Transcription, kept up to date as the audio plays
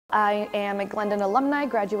I am a Glendon alumni,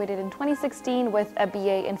 graduated in 2016 with a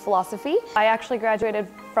BA in philosophy. I actually graduated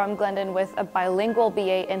from Glendon with a bilingual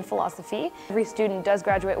BA in philosophy. Every student does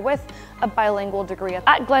graduate with a bilingual degree.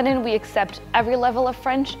 At Glendon, we accept every level of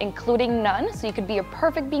French, including none, so you could be a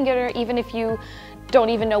perfect beginner even if you don't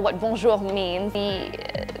even know what bonjour means. We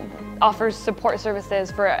offers support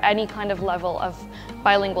services for any kind of level of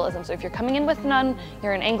bilingualism. So if you're coming in with none,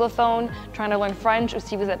 you're an anglophone, trying to learn French, ou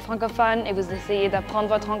si vous êtes francophone et vous essayez d'apprendre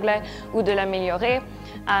votre anglais ou de l'améliorer,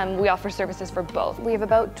 we offer services for both. We have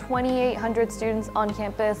about 2,800 students on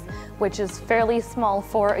campus, which is fairly small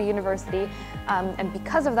for a university. And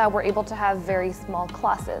because of that, we're able to have very small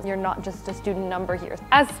classes. You're not just a student number here.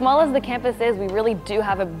 As small as the campus is, we really do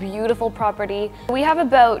have a beautiful property. We have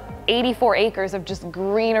about 84 acres of just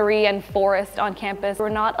greenery and forest on campus. We're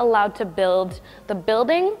not allowed to build the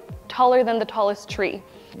building taller than the tallest tree.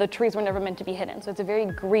 The trees were never meant to be hidden, so it's a very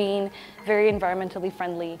green, very environmentally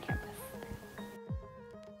friendly campus.